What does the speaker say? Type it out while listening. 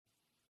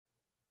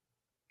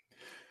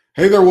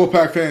Hey there,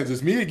 Wolfpack fans.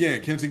 It's me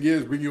again, Kenton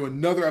Gibbs, bringing you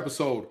another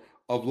episode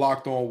of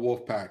Locked On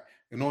Wolfpack.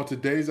 And on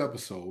today's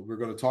episode, we're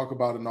going to talk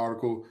about an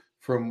article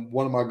from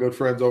one of my good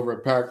friends over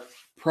at Pack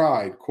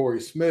Pride,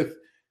 Corey Smith.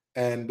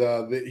 And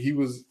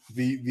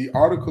the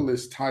article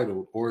is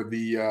titled, or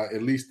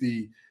at least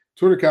the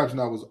Twitter caption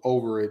that was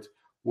over it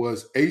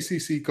was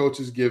ACC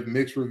coaches give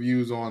mixed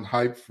reviews on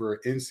hype for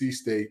NC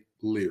State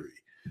Leary.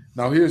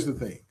 Now, here's the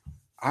thing.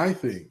 I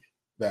think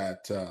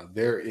that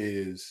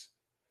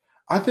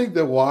I think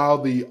that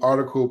while the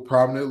article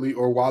prominently,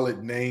 or while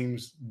it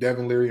names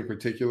Devin Leary in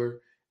particular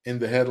in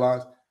the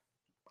headlines,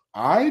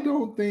 I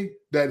don't think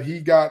that he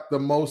got the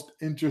most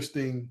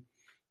interesting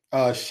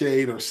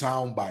shade or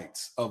sound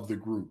bites of the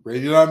group. Right?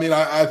 You know what I mean?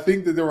 I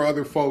think that there were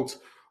other folks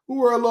who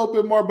were a little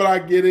bit more, but I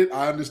get it.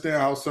 I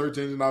understand how search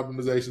engine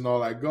optimization and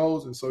all that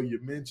goes. And so you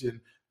mentioned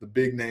the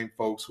big name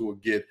folks who will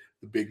get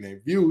the big name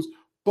views,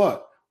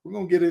 but we're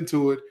going to get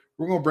into it.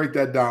 We're going to break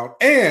that down.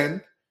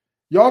 And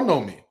y'all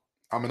know me.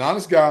 I'm an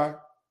honest guy,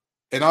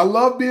 and I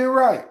love being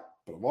right,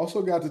 but I've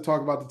also got to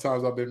talk about the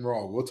times I've been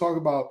wrong. We'll talk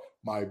about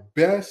my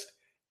best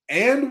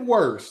and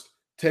worst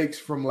takes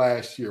from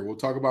last year. We'll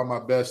talk about my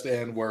best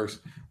and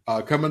worst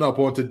coming up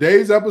on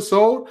today's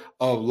episode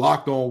of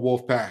Locked On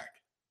Wolfpack.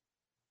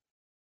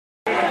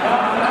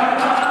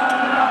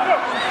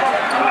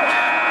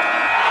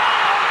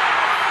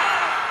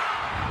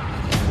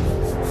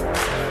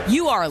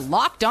 You are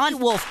Locked On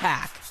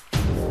Wolfpack,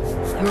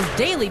 your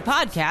daily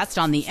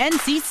podcast on the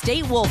NC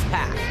State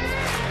Wolfpack.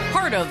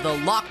 Part of the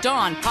Locked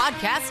On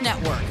Podcast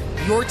Network,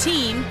 your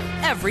team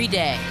every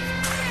day.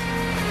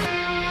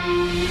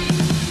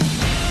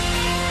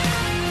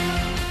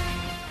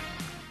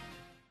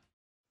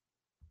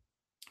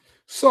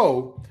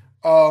 So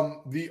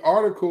the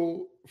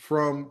article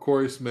from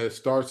Corey Smith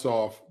starts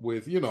off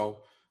with, it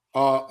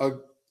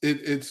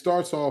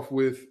starts off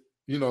with,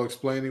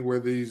 explaining where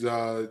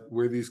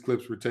these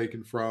clips were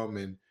taken from.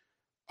 And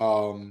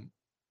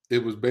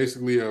it was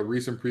basically a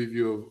recent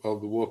preview of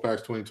the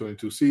Wolfpack's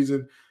 2022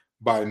 season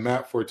by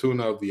Matt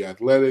Fortuna of The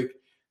Athletic.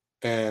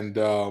 And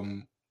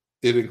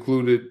it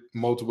included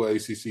multiple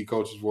ACC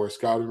coaches for a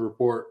scouting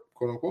report,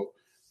 quote unquote,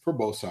 for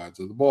both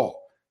sides of the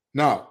ball.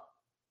 Now,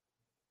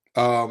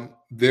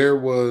 there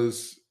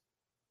was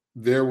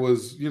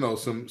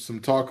some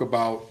talk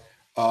about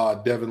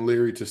Devin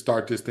Leary to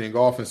start this thing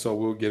off, and so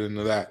we'll get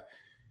into that.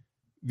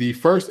 The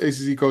first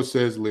ACC coach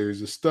says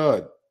Leary's a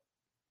stud,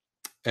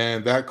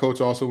 and that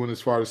coach also went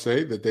as far to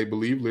say that they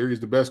believe Leary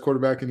is the best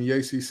quarterback in the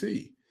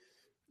ACC.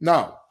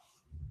 Now,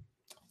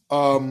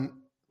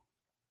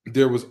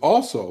 there was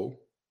also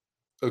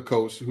a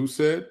coach who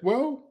said,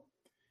 well,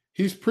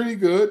 he's pretty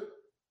good.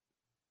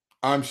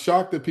 I'm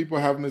shocked that people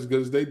have him as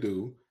good as they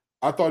do.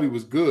 I thought he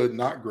was good,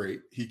 not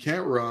great. He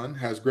can't run,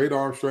 has great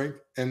arm strength,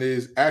 and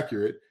is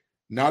accurate.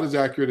 Not as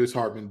accurate as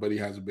Hartman, but he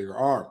has a bigger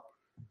arm.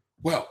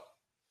 Well,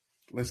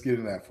 let's get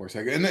into that for a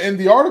second. And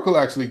the article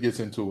actually gets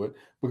into it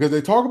because they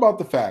talk about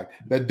the fact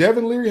that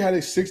Devin Leary had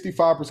a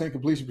 65%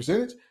 completion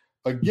percentage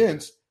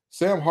against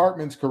Sam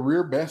Hartman's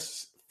career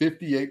best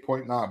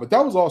 58.9. But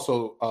that was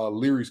also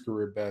Leary's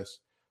career best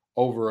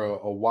over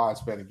a wide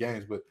span of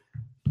games. But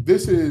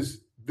this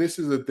is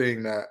a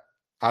thing that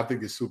I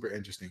think is super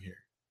interesting here.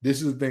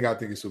 This is the thing I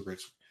think is super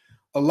interesting.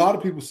 A lot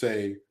of people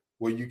say,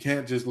 well, you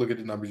can't just look at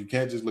the numbers. You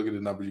can't just look at the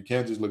numbers. You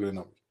can't just look at the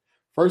numbers.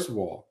 First of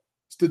all,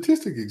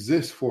 statistics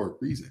exist for a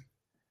reason.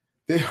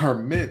 They are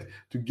meant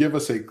to give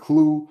us a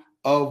clue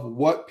of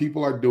what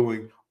people are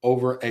doing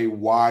over a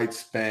wide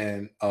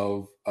span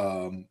of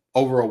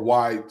over a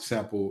wide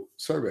sample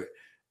survey.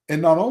 And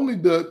not only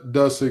do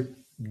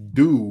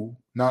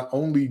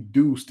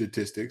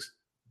statistics,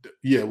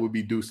 it would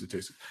be do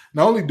statistics.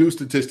 Not only do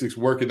statistics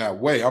work in that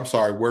way, I'm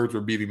sorry, words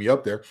were beating me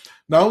up there.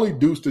 Not only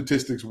do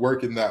statistics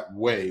work in that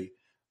way,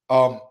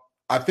 I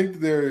think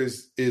there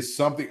is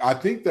something. I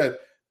think that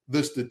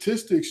the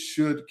statistics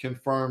should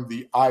confirm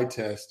the eye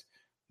test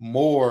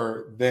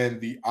more than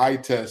the eye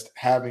test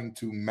having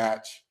to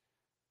match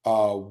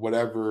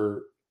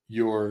whatever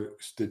your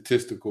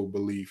statistical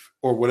belief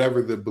or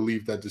whatever the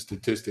belief that the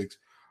statistics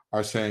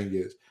are saying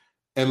is.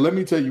 And let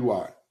me tell you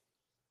why.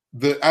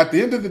 At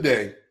the end of the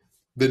day,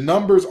 the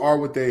numbers are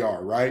what they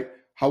are, right?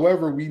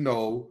 However, we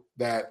know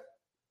that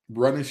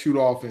run and shoot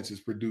offenses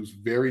produce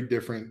very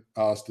different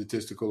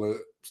statistical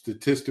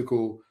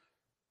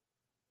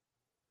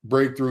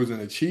breakthroughs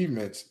and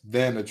achievements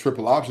than a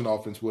triple option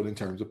offense would in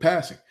terms of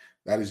passing.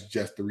 That is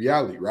just the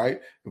reality,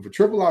 right? If a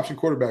triple option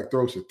quarterback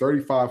throws for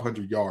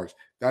 3,500 yards,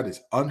 that is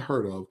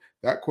unheard of.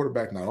 That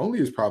quarterback not only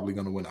is probably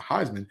going to win a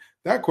Heisman,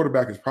 that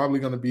quarterback is probably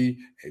going to be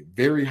a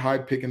very high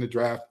pick in the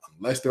draft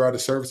unless they're at a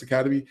service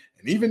academy.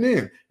 And even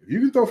then, if you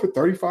can throw for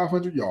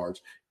 3,500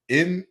 yards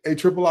in a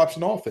triple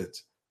option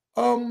offense,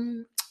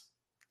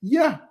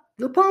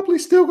 you're probably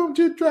still going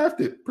to get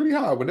drafted pretty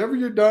high. Whenever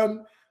you're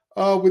done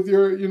with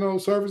your,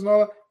 service and all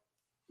that,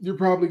 you're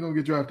probably going to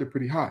get drafted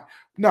pretty high.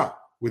 Now,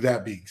 with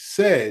that being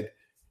said,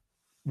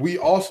 we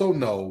also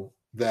know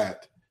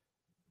that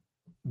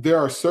there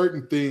are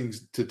certain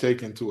things to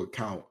take into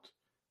account,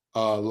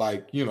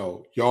 like,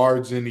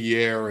 yards in the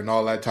air and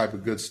all that type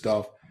of good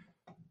stuff.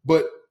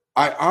 But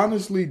I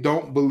honestly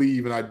don't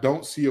believe, and I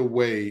don't see a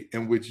way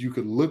in which you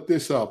could look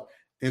this up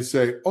and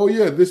say, oh,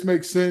 yeah, this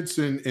makes sense.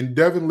 And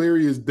Devin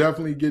Leary is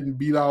definitely getting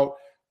beat out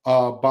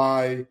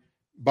by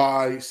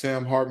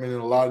Sam Hartman in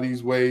a lot of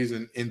these ways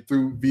and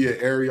through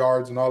via air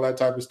yards and all that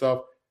type of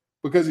stuff,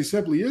 because he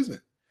simply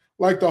isn't.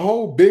 Like the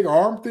whole big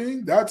arm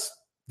thing, that's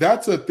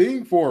a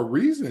thing for a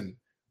reason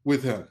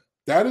with him.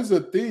 That is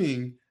a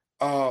thing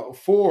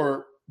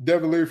for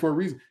Devin Leary for a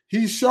reason.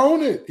 He's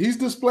shown it. He's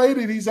displayed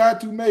it. He's had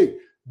to make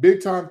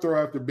big time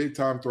throw after big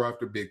time throw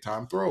after big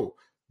time throw.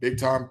 Big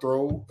time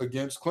throw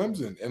against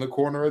Clemson in the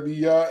corner of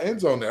the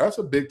end zone there. That's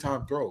a big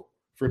time throw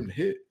for him to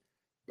hit.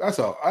 That's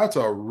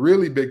a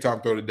really big time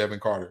throw to Devin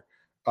Carter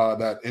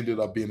that ended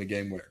up being a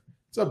game winner.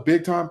 It's a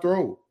big time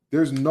throw.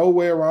 There's no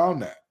way around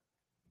that.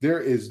 There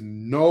is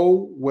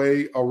no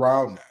way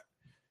around that.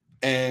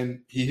 And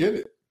he hit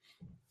it.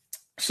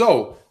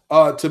 So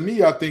to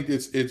me, I think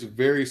it's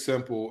very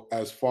simple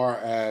as far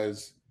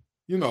as,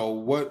 you know,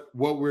 what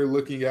we're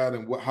looking at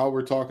and how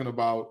we're talking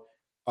about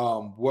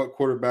what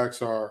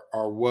quarterbacks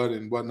are what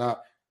and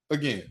whatnot.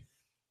 Again,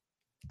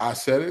 I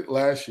said it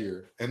last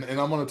year, and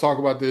I'm going to talk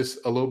about this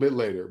a little bit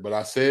later, but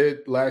I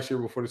said last year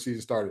before the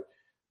season started,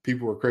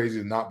 people were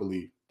crazy to not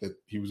believe that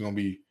he was going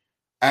to be,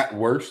 at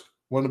worst,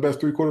 one of the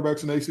best 3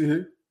 quarterbacks in the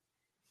ACC.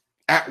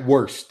 At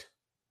worst.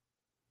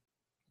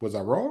 Was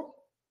I wrong?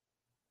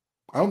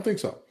 I don't think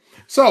so.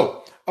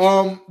 So,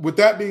 with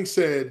that being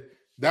said,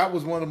 that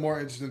was one of the more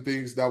interesting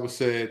things that was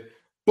said,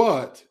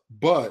 but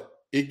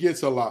it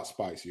gets a lot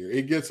spicier.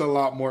 It gets a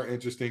lot more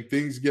interesting.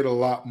 Things get a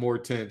lot more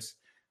tense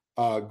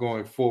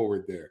going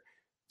forward there.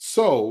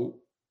 So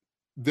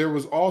there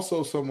was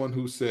also someone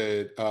who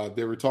said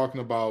they were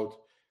talking about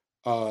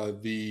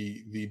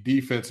the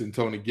defense and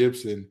Tony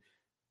Gibson,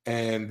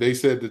 and they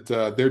said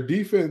that their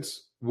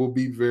defense will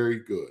be very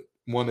good.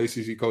 One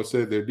ACC coach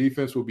said their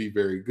defense will be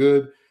very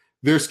good.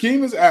 Their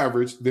scheme is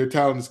average. Their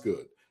talent is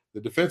good.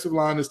 The defensive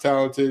line is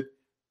talented,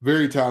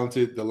 very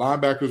talented. The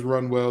linebackers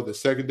run well. The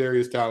secondary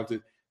is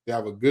talented. They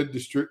have a good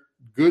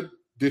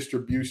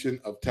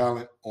distribution of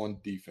talent on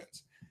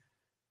defense.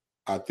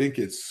 I think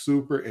it's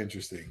super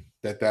interesting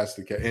that that's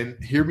the case.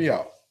 And hear me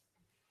out.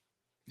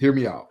 Hear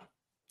me out.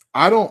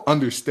 I don't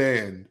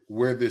understand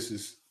where this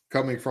is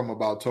coming from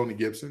about Tony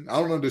Gibson. I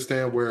don't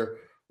understand where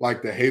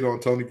like the hate on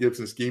Tony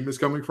Gibson's scheme is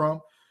coming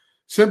from.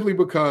 Simply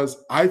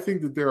because I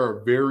think that there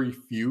are very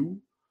few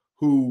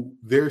who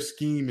their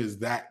scheme is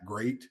that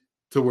great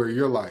to where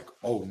you're like,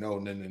 oh, no.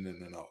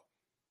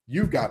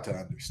 You've got to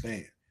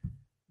understand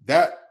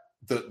that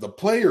the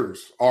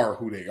players are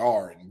who they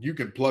are, and you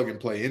can plug and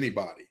play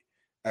anybody.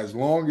 As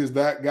long as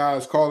that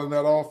guy's calling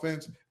that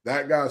offense,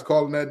 that guy's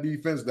calling that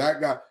defense,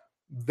 that guy,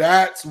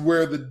 that's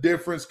where the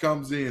difference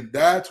comes in.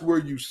 That's where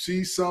you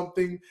see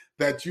something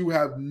that you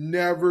have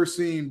never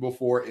seen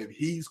before if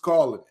he's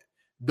calling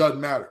it. Doesn't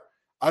matter.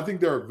 I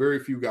think there are very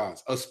few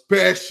guys,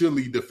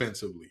 especially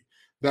defensively,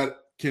 that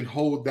can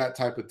hold that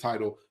type of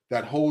title,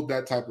 that hold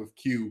that type of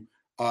cue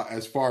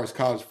as far as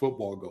college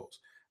football goes.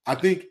 I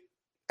think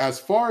as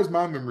far as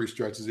my memory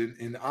stretches,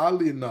 and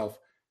oddly enough,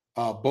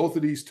 both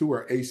of these two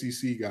are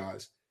ACC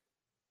guys,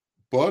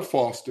 Bud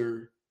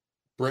Foster,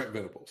 Brent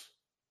Venables.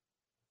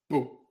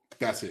 Boom,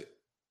 that's it.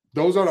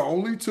 Those are the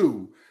only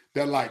two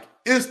that like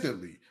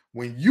instantly,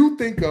 when you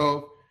think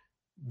of,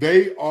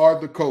 they are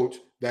the coach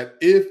that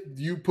if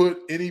you put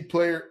any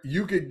player,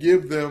 you could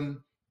give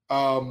them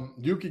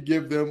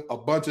a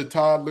bunch of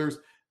toddlers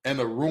and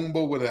a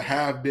Roomba with a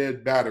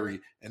half-dead battery,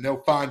 and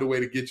they'll find a way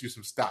to get you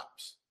some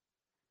stops.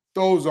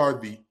 Those are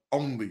the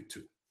only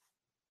two.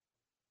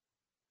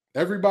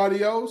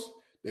 Everybody else,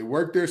 they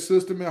work their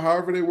system and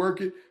however they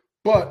work it,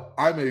 but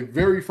I'm a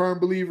very firm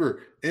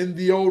believer in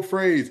the old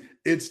phrase,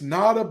 it's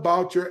not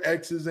about your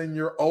X's and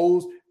your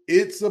O's,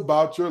 it's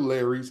about your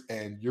Larrys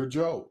and your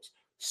Joes.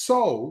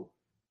 So,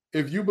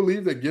 if you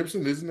believe that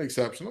Gibson isn't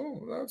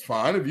exceptional, that's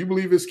fine. If you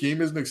believe his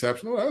scheme isn't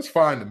exceptional, that's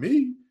fine to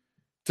me.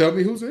 Tell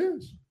me whose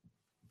is.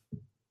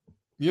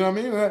 You know what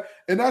I mean?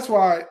 And that's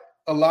why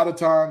a lot of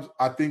times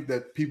I think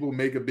that people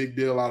make a big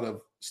deal out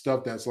of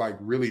stuff that's like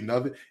really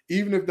nothing.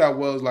 Even if that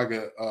was like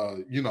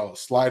a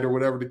slide or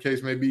whatever the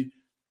case may be,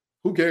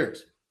 who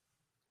cares?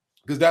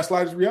 Because that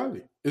slide is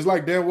reality. It's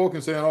like Dan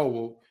Wilkins saying,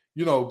 oh,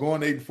 well,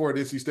 going 8-4 at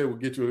NC State will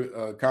get you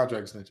a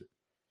contract extension.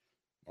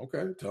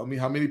 Okay, tell me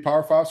how many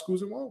Power 5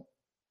 schools it won't.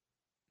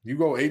 You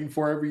go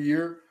 8-4 every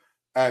year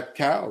at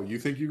Cal, you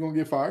think you're going to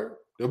get fired?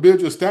 They'll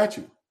build you a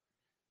statue.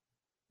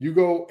 You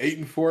go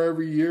 8-4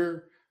 every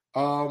year.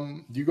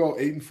 You go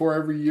 8-4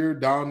 every year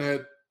down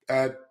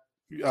at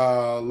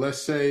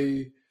let's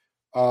say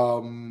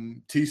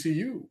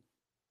TCU.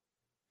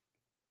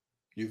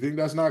 You think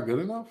that's not good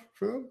enough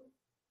for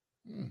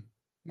them?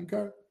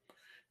 Okay.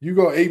 You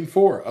go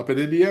 8-4 up at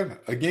Indiana.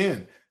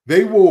 Again,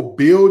 they will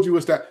build you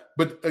a stat.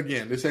 But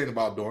again, this ain't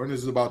about Doeren.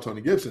 This is about Tony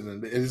Gibson.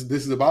 And this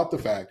is about the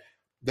fact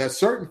that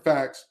certain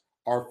facts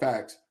are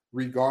facts,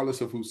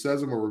 regardless of who says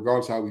them or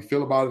regardless of how we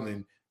feel about it.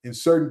 And in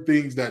certain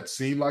things that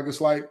seem like a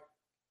slight,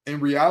 in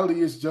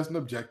reality, it's just an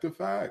objective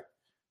fact.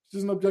 It's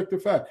just an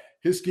objective fact.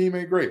 His scheme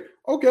ain't great.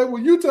 Okay,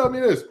 well, you tell me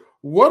this.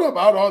 What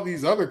about all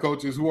these other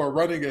coaches who are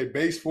running a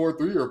base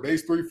 4-3 or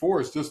base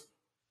 3-4? It's just,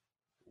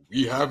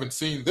 we haven't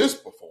seen this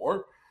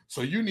before.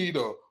 So you need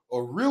a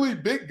really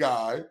big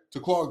guy to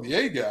clog the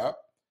A gap.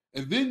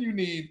 And then you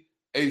need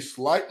a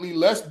slightly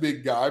less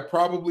big guy,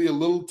 probably a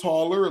little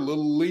taller, a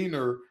little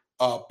leaner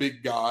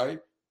big guy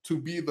to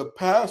be the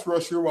pass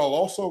rusher while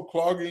also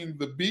clogging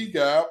the B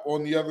gap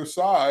on the other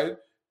side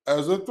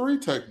as a 3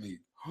 technique.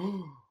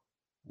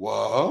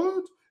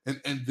 What?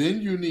 And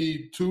then you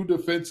need 2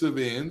 defensive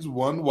ends,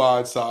 one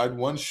wide side,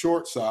 one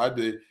short side.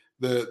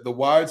 The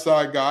wide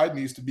side guy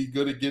needs to be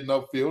good at getting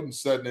upfield and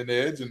setting an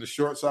edge, and the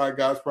short side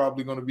guy's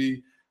probably going to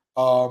be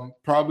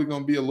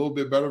a little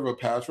bit better of a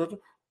pass rusher.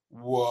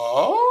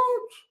 What?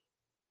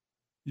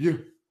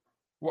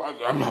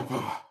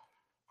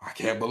 I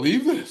can't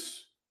believe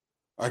this.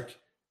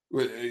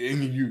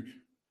 You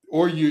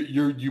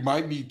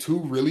might need 2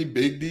 really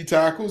big D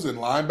tackles and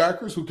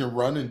linebackers who can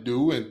run and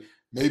do and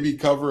maybe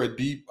cover a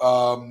deep,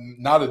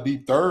 not a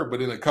deep third,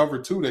 but in a cover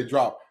 2, they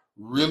drop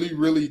really,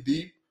 really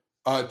deep.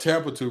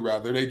 Tampa 2,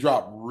 rather. They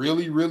drop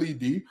really, really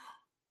deep.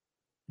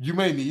 You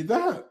may need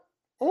that.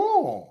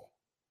 Oh,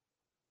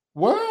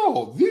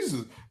 well, this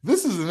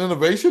is an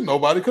innovation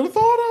nobody could have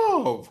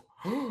thought of.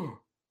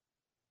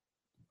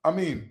 I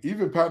mean,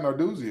 even Pat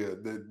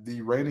Narduzzi,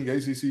 the reigning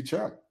ACC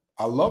champ.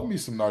 I love me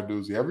some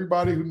Narduzzi.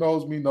 Everybody who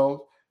knows me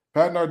knows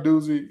Pat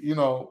Narduzzi,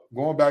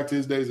 going back to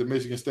his days at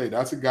Michigan State,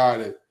 that's a guy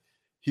that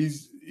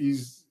he's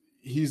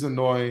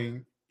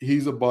annoying.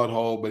 He's a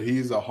butthole, but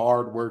he's a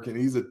hard working,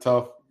 he's a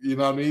tough,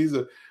 he's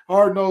a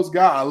hard-nosed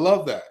guy. I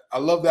love that. I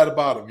love that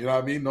about him. You know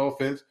what I mean? No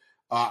offense.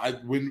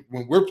 When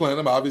we're playing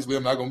him, obviously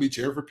I'm not going to be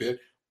cheering for Pitt,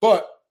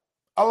 but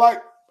I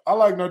like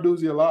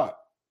Narduzzi a lot.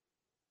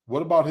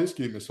 What about his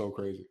scheme is so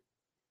crazy?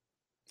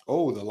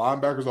 Oh, the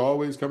linebackers are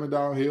always coming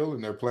downhill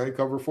and they're playing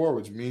cover 4,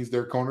 which means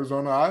their corners are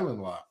on the island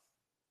a lot.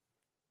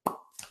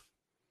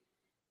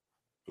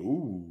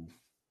 Ooh.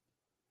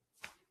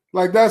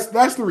 Like that's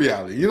the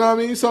reality. You know what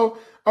I mean? So,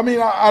 I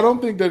mean, I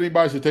don't think that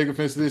anybody should take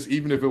offense to this,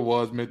 even if it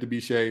was meant to be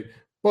shade.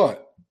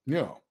 But,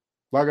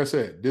 like I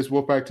said, this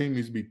Wolfpack team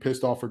needs to be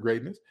pissed off for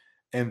greatness.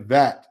 And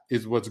that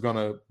is what's going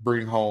to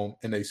bring home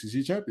an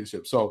ACC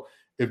championship. So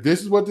if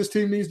this is what this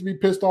team needs to be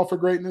pissed off for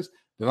greatness,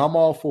 then I'm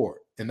all for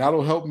it. And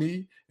that'll help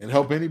me and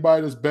help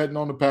anybody that's betting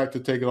on the Pack to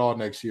take it all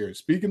next year. And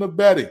speaking of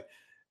betting,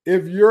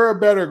 if you're a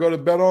bettor, go to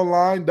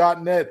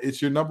betonline.net.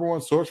 It's your number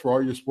one source for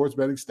all your sports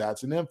betting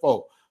stats and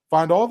info.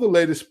 Find all the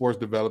latest sports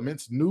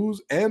developments,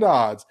 news, and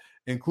odds,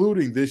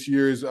 including this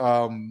year's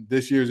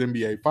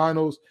NBA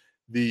Finals,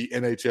 the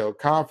NHL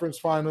Conference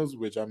Finals,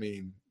 which, I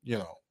mean,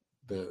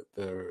 the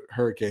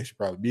Hurricanes should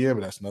probably be in,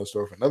 but that's another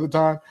story for another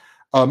time.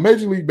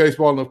 Major League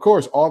Baseball, and, of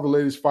course, all the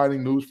latest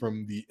fighting news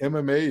from the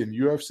MMA and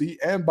UFC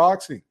and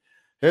boxing.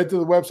 Head to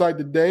the website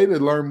today to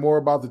learn more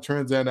about the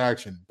trends and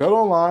action. Bet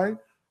online,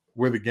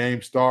 where the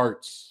game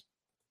starts.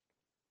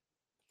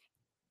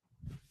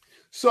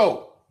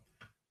 So,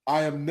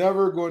 I am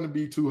never going to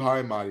be too high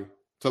and mighty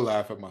to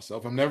laugh at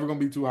myself. I'm never going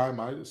to be too high and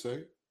mighty to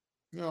say,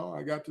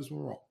 I got this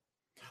one wrong.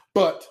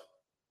 But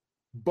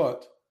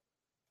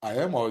I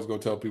am always going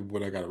to tell people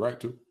what I got it right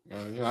to.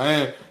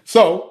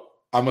 So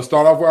I'm going to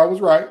start off where I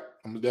was right.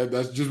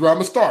 That's just where I'm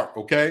going to start,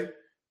 okay?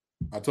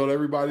 I told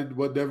everybody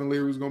what Devin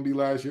Leary was going to be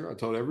last year. I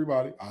told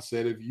everybody. I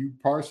said if you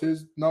parse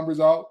his numbers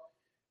out,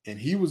 and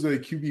he was in a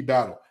QB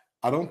battle,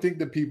 I don't think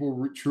that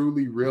people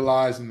truly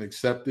realized and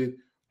accepted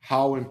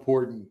how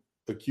important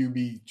a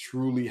QB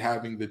truly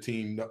having the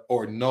team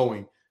or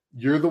knowing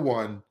you're the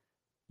one,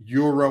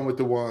 you'll run with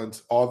the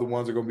ones, all the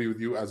ones are going to be with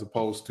you, as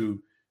opposed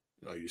to,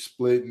 you're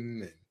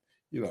splitting and,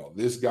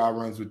 this guy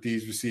runs with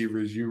these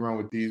receivers, you run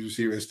with these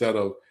receivers, instead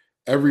of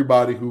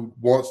everybody who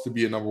wants to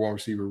be a number one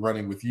receiver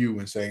running with you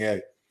and saying,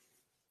 hey,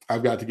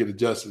 I've got to get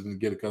adjusted and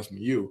get accustomed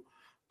to you.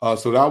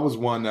 So that was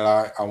one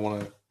that I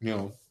want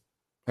to,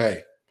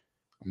 hey,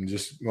 I'm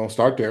just going to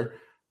start there.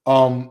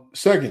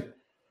 Second,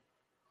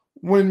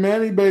 when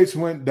Manny Bates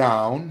went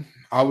down,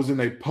 I was in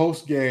a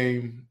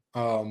post-game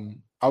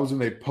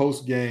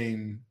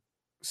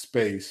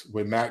space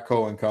with Matt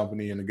Coe and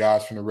company and the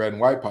guys from the Red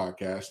and White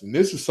podcast. And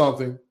this is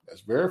something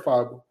that's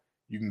verifiable.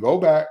 You can go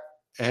back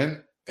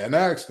and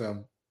ask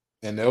them,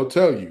 and they'll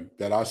tell you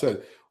that I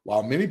said,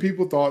 while many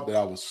people thought that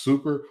I was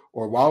super,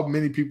 or while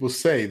many people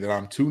say that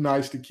I'm too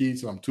nice to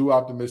Keats and I'm too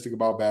optimistic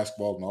about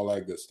basketball and all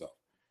that good stuff,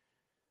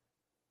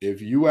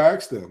 if you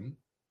ask them,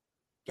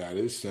 that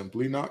is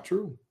simply not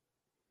true.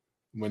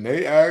 When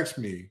they ask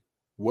me,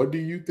 what do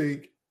you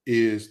think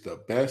is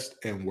the best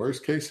and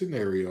worst case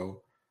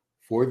scenario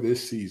for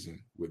this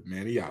season with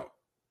Manny out?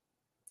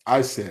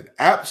 I said,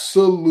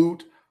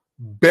 absolute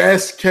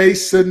best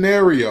case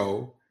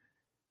scenario,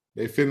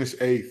 they finish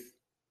eighth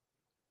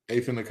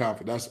in the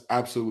conference. That's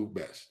absolute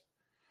best.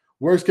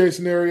 Worst case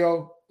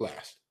scenario,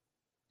 last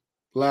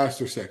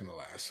or second to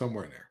last,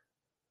 somewhere in there.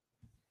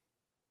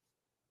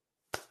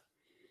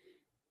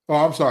 Oh,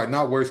 I'm sorry,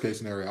 not worst case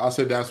scenario. I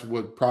said that's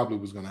what probably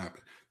was going to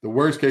happen. The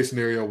worst case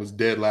scenario was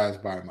dead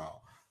last by a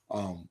mile.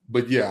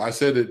 But yeah, I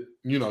said that,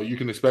 you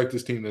can expect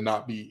this team to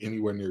not be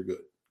anywhere near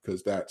good,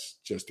 because that's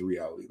just the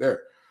reality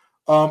there.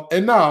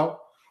 And now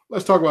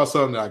let's talk about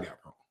something that I got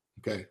wrong.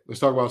 Okay, let's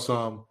talk about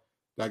something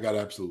that I got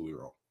absolutely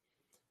wrong.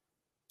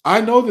 I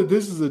know that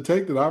this is a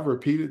take that I've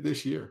repeated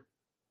this year.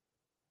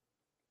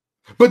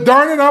 But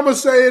darn it, I'm going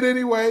to say it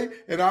anyway,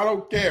 and I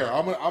don't care.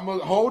 I'm going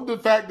to hold the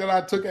fact that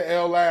I took an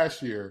L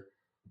last year.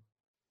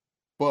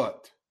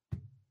 But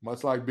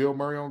much like Bill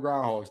Murray on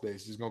Groundhog's Day,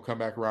 it's just going to come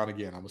back around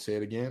again. I'm going to say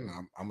it again, and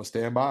I'm going to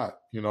stand by it.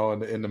 You know,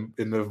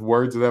 in the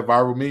words of that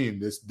viral meme,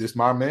 this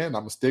my man, I'm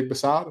going to stick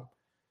beside him.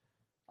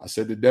 I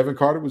said that Devin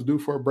Carter was due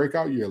for a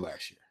breakout year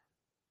last year.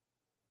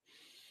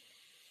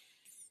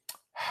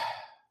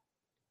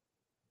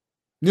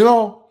 You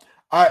know,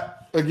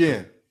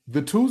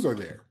 the twos are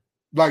there.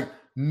 Like,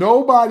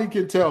 nobody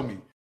can tell me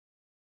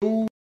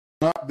who's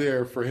not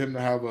there for him to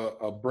have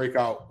a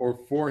breakout or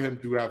for him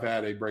to have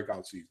had a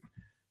breakout season.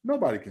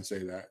 Nobody can say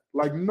that.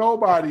 Like,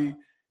 nobody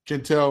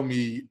can tell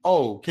me,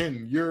 oh,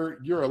 Ken,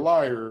 you're a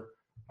liar.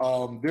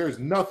 There's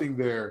nothing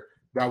there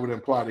that would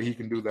imply that he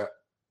can do that.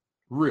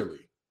 Really?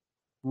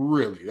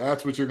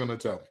 That's what you're going to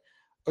tell me.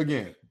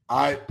 Again,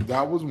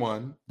 that was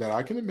one that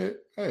I can admit,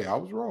 hey, I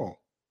was wrong.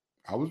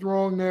 I was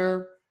wrong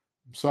there.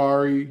 I'm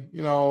sorry.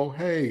 You know,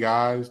 hey,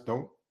 guys,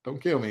 don't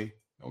kill me.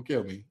 Don't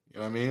kill me. You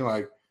know what I mean?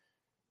 Like,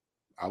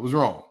 I was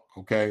wrong.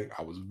 Okay?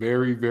 I was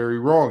very, very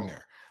wrong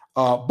there.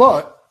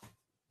 But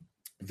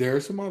there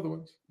are some other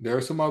ones. There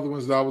are some other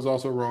ones that I was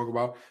also wrong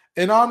about.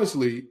 And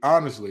honestly,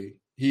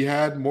 he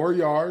had more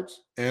yards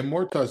and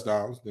more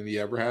touchdowns than he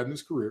ever had in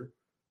his career.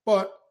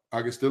 But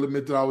I can still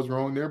admit that I was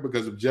wrong there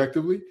because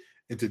objectively,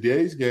 in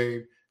today's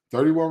game,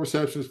 31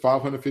 receptions,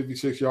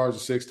 556 yards,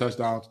 and 6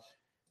 touchdowns,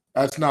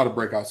 that's not a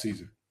breakout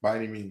season by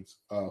any means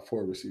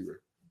for a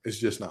receiver. It's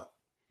just not.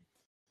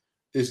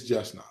 It's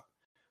just not.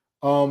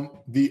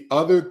 The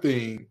other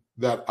thing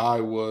that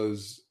I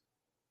was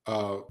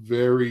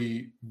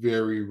very,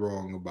 very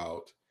wrong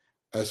about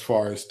as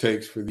far as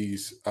takes for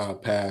these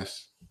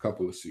past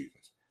couple of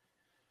seasons.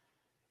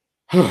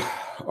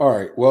 All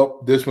right.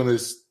 Well, this one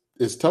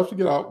is tough to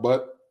get out,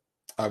 but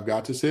I've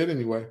got to say it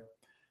anyway.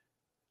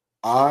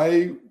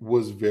 I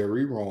was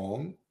very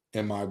wrong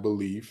in my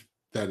belief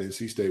that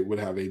NC State would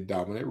have a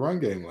dominant run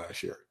game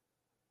last year.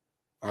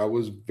 I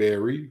was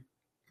very,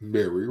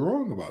 very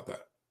wrong about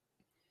that.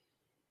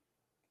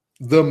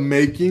 The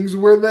makings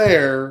were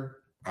there.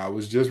 I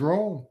was just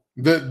wrong.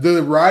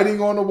 The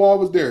writing on the wall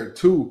was there.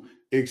 Two,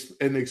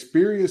 an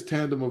experienced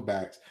tandem of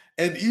backs,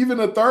 and even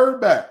a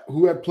third back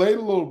who had played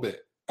a little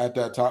bit at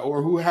that time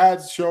or who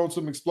had shown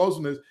some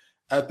explosiveness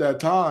at that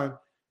time.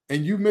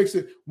 And you mix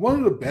it. One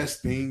of the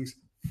best things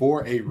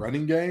for a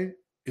running game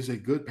is a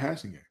good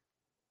passing game.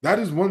 That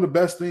is one of the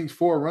best things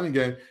for a running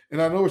game.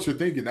 And I know what you're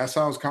thinking. That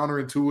sounds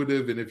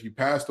counterintuitive. And if you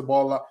pass the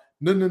ball out,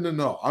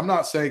 no. I'm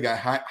not saying a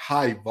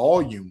high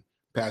volume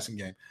passing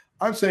game.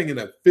 I'm saying an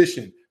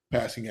efficient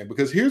passing game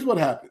because here's what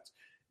happens.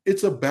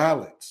 It's a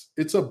balance.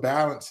 It's a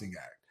balancing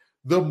act.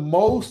 The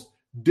most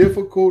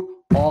difficult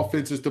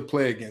offenses to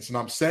play against, and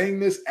I'm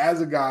saying this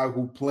as a guy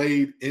who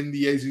played in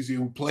the ACC,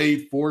 who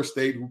played for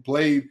State, who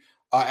played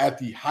at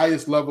the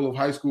highest level of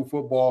high school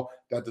football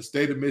that the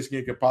state of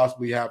Michigan could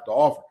possibly have to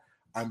offer.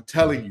 I'm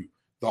telling you,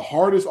 the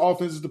hardest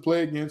offenses to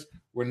play against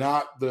were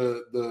not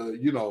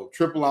the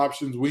triple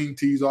options, wing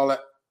tees, all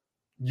that.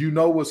 You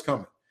know what's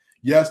coming.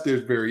 Yes,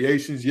 there's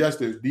variations. Yes,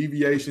 there's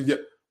deviations. Yeah,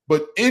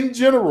 but in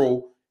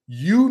general,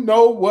 you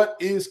know what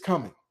is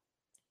coming.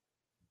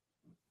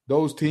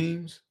 Those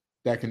teams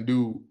that can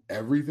do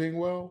everything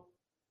well,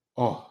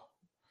 oh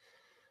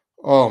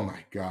my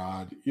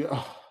God.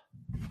 Yeah.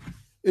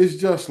 It's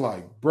just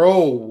like,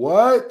 bro,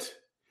 what?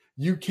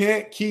 You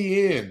can't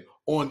key in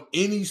on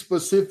any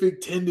specific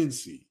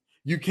tendency.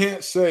 You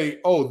can't say,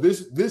 oh,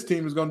 this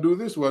team is going to do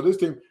this well. This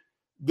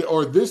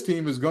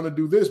team is going to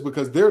do this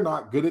because they're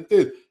not good at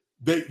this.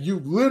 You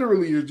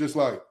literally are just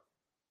like,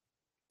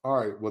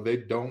 all right, well, they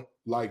don't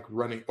like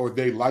running or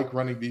they like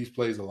running these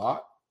plays a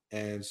lot.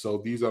 And so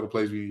these are the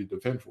plays we need to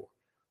defend for.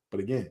 But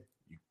again,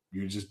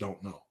 you just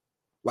don't know.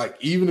 Like,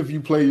 even if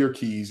you play your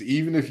keys,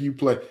 even if you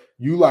play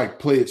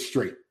it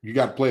straight. You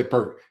got to play it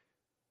perfect.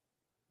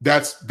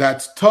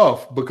 That's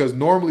tough because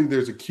normally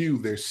there's a cue,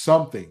 there's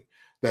something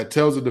that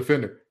tells the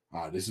defender,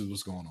 this is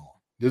what's going on.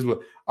 This is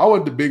what I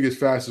wasn't the biggest,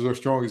 fastest, or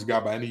strongest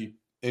guy by any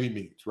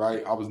means,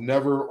 right? I was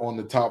never on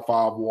the top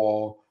 5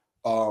 wall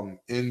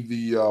in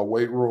the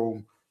weight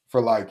room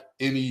for like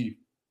any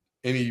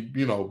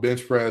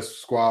bench press,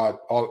 squat,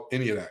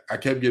 any of that. I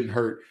kept getting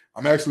hurt.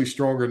 I'm actually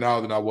stronger now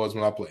than I was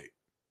when I played.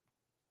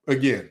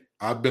 Again,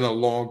 I've been a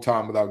long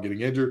time without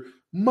getting injured,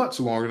 much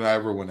longer than I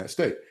ever went at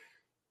State.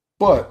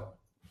 But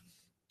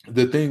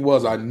the thing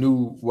was, I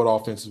knew what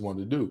offenses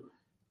wanted to do.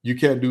 You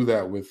can't do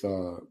that with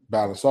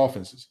balanced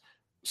offenses.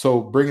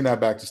 So bringing that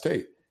back to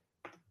State,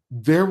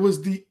 it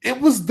was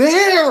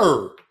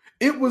there.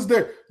 It was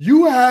there.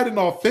 You had an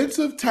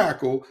offensive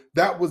tackle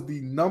that was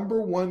the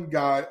number 1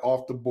 guy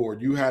off the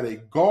board. You had a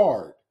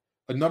guard,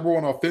 a number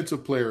 1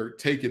 offensive player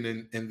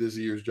taken in this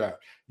year's draft.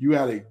 You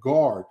had a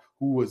guard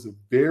who was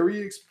very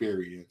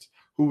experienced,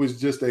 who was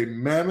just a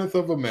mammoth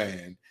of a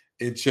man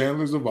in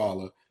Chandler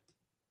Zavala.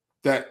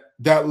 that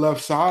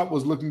left side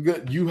was looking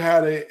good. You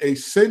had a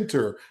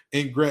center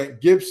in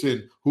Grant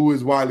Gibson, who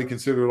is widely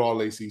considered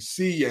all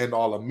ACC and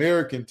all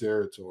American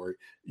territory.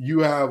 You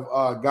have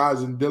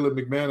guys in Dylan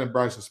McMahon and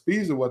Bryson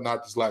Spears and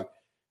whatnot. Just like,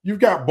 you've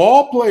got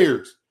ball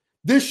players.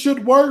 This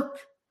should work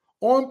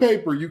on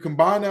paper. You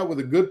combine that with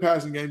a good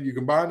passing game. You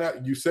combine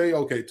that. You say,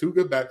 okay, 2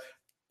 good backs.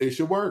 It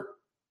should work.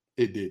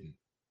 It didn't.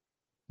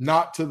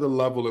 Not to the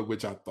level at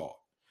which I thought.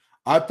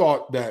 I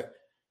thought that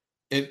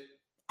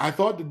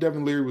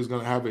Devin Leary was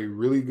going to have a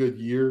really good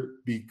year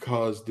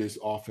because this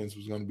offense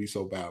was going to be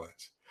so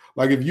balanced.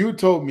 Like, if you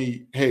told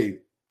me, hey,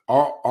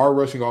 our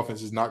rushing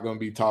offense is not going to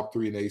be top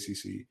 3 in the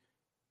ACC,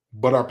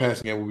 but our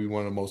passing game will be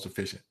one of the most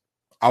efficient,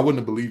 I wouldn't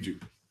have believed you.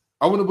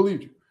 I wouldn't have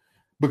believed you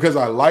because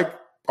I like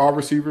our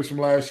receivers from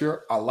last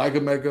year. I like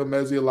Emeka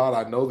Emezi a lot.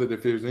 I know that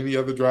if there's any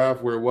other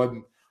draft where it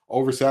wasn't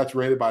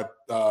oversaturated by,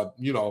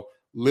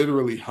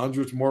 literally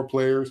hundreds more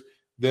players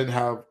than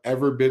have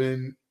ever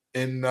been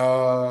in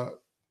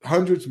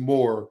hundreds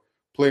more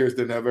players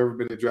than have ever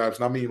been in drafts.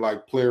 And I mean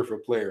like player for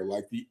player,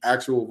 like the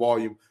actual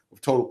volume of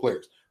total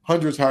players.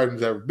 Hundreds higher than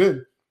it's ever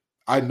been.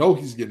 I know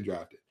he's getting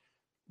drafted.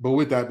 But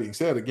with that being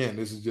said, again,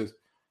 this is just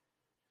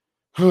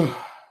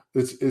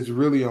it's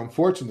really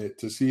unfortunate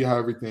to see how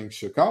everything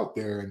shook out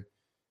there. And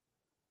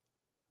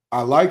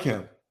I like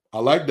him. I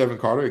like Devin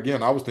Carter.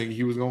 Again, I was thinking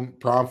he was going to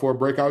prime for a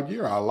breakout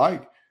year. I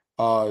like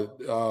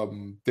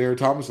Thayer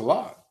Thomas a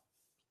lot.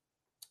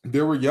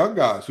 There were young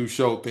guys who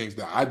showed things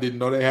that I didn't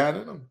know they had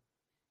in them.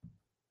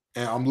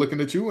 And I'm looking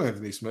at you,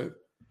 Anthony Smith.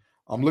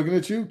 I'm looking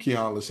at you,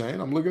 Keon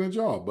Lesane. I'm looking at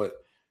y'all. But,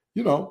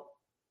 it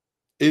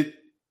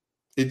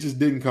just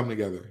didn't come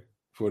together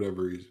for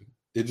whatever reason.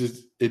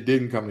 It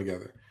didn't come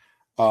together.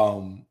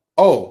 And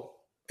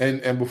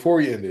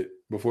before you end this,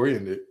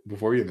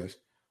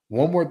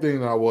 one more thing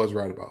that I was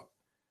right about.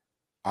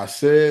 I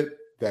said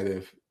that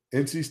if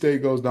NC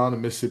State goes down to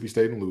Mississippi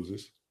State and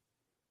loses,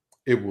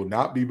 it will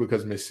not be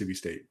because Mississippi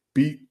State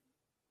beat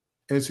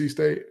NC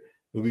State. It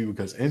will be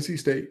because NC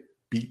State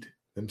beat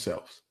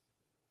themselves.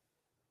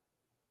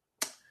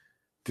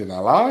 Did I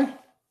lie?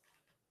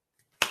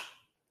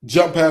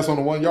 Jump pass on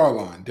the 1-yard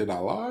line. Did I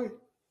lie?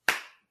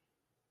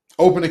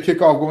 Open the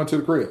kickoff going to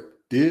the crib.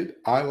 Did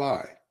I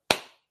lie?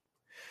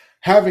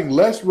 Having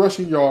less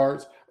rushing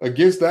yards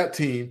against that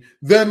team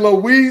than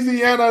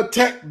Louisiana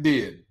Tech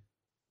did.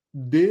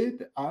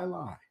 Did I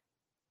lie?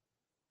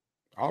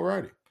 All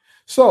righty.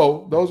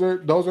 So those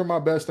are my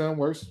best and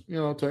worst,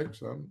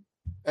 takes.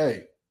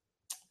 Hey,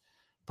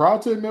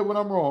 proud to admit when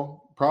I'm wrong.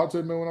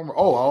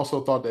 Oh, I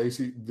also thought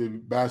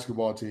the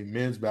basketball team,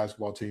 men's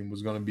basketball team,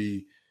 was going to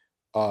be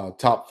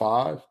top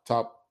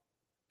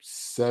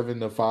 7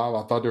 to 5.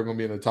 I thought they were going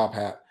to be in the top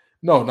half.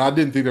 No, I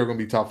didn't think they were going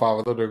to be top 5.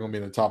 I thought they were going to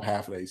be in the top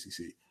half of the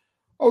ACC.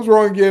 I was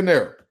wrong again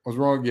there.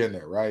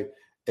 Right?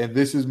 And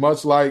this is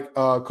much like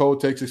Code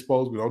Takes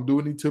Exposed. We don't do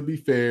any to be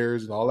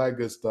fairs and all that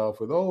good stuff.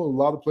 With, a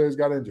lot of players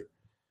got injured.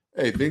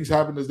 Hey, things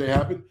happen as they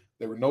happen.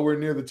 They were nowhere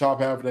near the top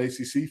half of the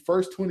ACC.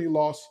 First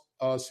 20-loss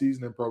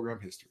season in program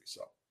history. So,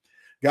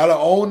 got to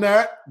own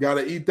that. Got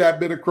to eat that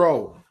bit of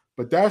crow.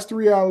 But that's the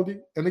reality.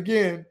 And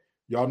again,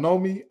 y'all know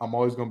me. I'm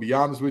always going to be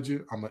honest with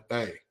you.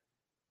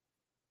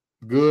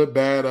 Good,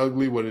 bad,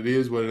 ugly, what it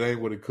is, what it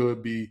ain't, what it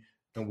could be,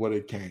 and what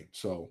it came.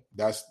 So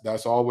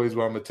that's always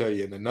what I'm going to tell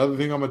you. And another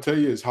thing I'm going to tell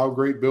you is how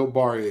great Built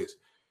Bar is.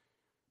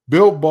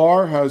 Built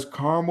Bar has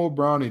caramel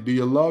brownie. Do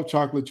you love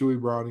chocolate chewy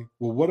brownie?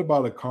 Well, what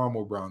about a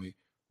caramel brownie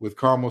with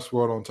caramel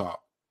swirled on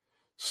top?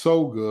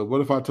 So good. What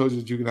if I told you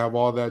that you can have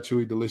all that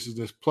chewy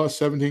deliciousness plus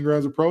 17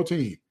 grams of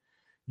protein?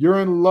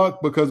 You're in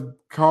luck because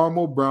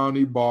caramel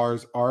brownie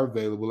bars are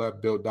available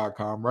at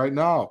Built.com right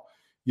now.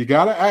 You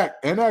got to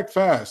act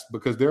fast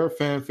because they're a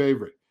fan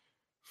favorite.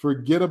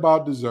 Forget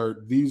about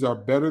dessert. These are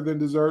better than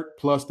dessert,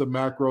 plus the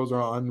macros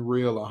are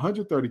unreal.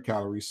 130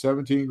 calories,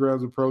 17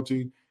 grams of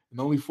protein, and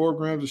only 4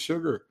 grams of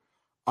sugar.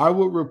 I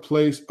would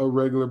replace a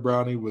regular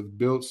brownie with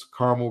Built's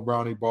caramel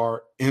brownie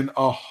bar in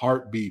a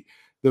heartbeat.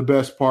 The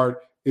best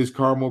part is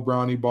caramel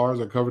brownie bars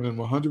are covered in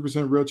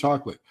 100% real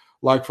chocolate.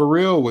 Like for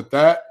real, with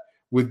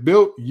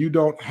Built, you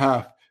don't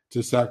have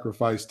to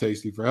sacrifice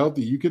tasty for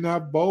healthy. You can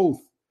have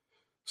both.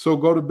 So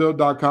go to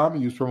Built.com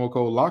and use promo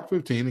code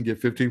LOCK15 and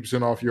get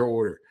 15% off your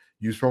order.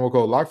 Use promo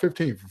code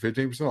LOCK15 for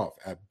 15% off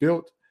at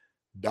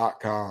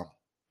Built.com.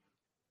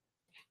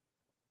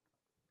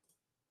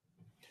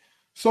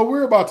 So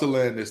we're about to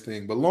land this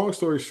thing, but long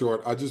story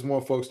short, I just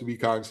want folks to be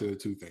cognizant of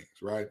 2 things,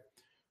 right?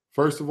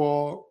 First of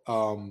all,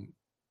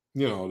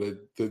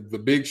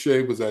 the big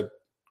shade was at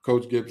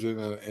Coach Gibson,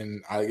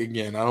 and I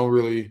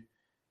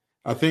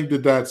think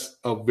that's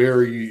a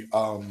very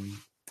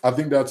I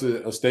think that's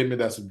a statement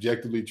that's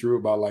objectively true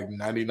about like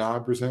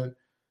 99%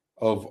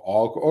 of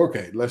all.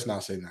 Okay, let's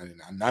not say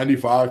 99,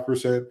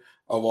 95%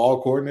 of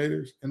all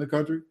coordinators in the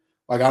country.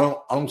 Like I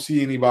don't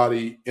see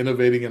anybody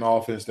innovating an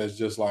offense that's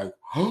just like,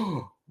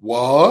 oh,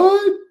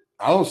 what?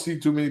 I don't see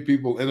too many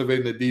people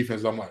innovating the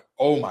defense. I'm like,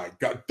 oh my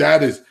God,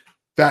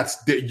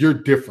 you're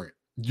different.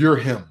 You're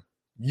him.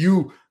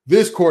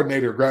 This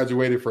coordinator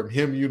graduated from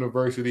him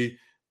university.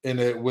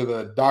 with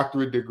a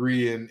doctorate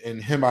degree in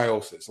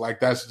hemiosis. Like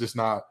that's just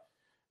not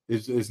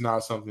it's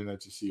not something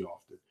that you see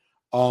often.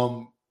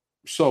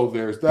 So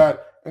there's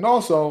that. And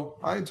also,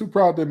 I ain't too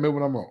proud to admit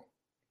when I'm wrong.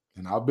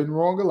 And I've been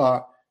wrong a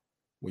lot.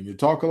 When you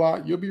talk a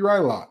lot, you'll be right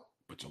a lot,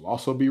 but you'll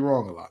also be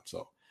wrong a lot.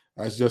 So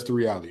that's just the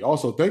reality.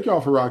 Also, thank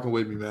y'all for rocking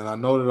with me, man. I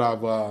know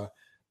that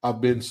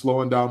I've been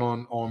slowing down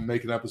on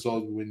making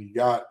episodes. When you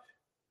got,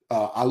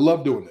 I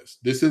love doing this.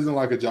 This isn't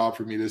like a job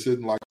for me. This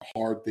isn't like a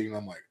hard thing.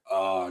 I'm like,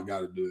 I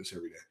got to do this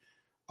every day.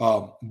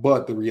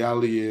 But the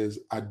reality is,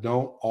 I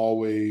don't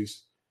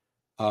always.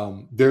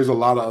 There's a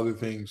lot of other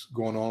things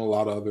going on, a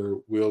lot of other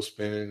wheels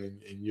spinning,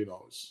 and you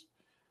know,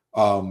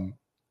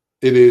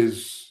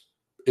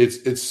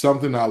 it's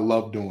something I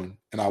love doing,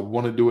 and I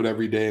want to do it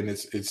every day. And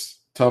it's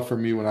tough for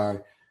me when I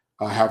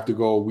have to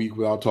go a week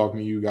without talking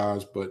to you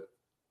guys, but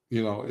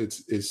you know,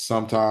 it's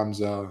sometimes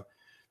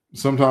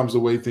the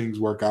way things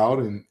work out.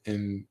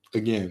 And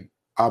again,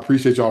 I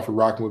appreciate y'all for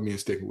rocking with me and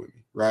sticking with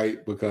me,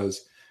 right?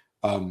 Because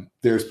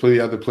there's plenty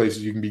of other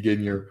places you can be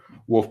getting your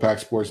Wolfpack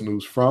Sports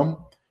News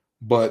from,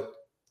 but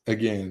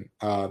again,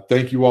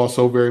 thank you all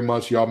so very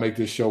much. Y'all make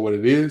this show what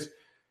it is.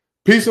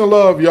 Peace and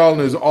love, y'all.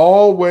 And as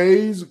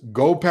always,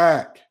 go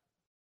Pack.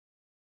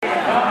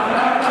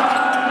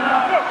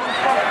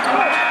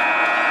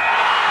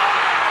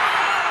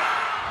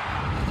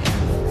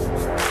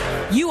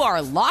 You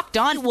are Locked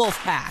On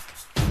Wolfpack,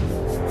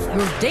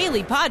 your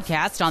daily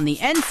podcast on the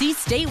NC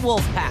State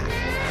Wolfpack.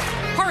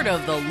 Part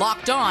of the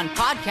Locked On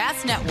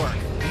Podcast Network,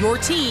 your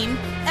team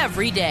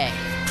every day.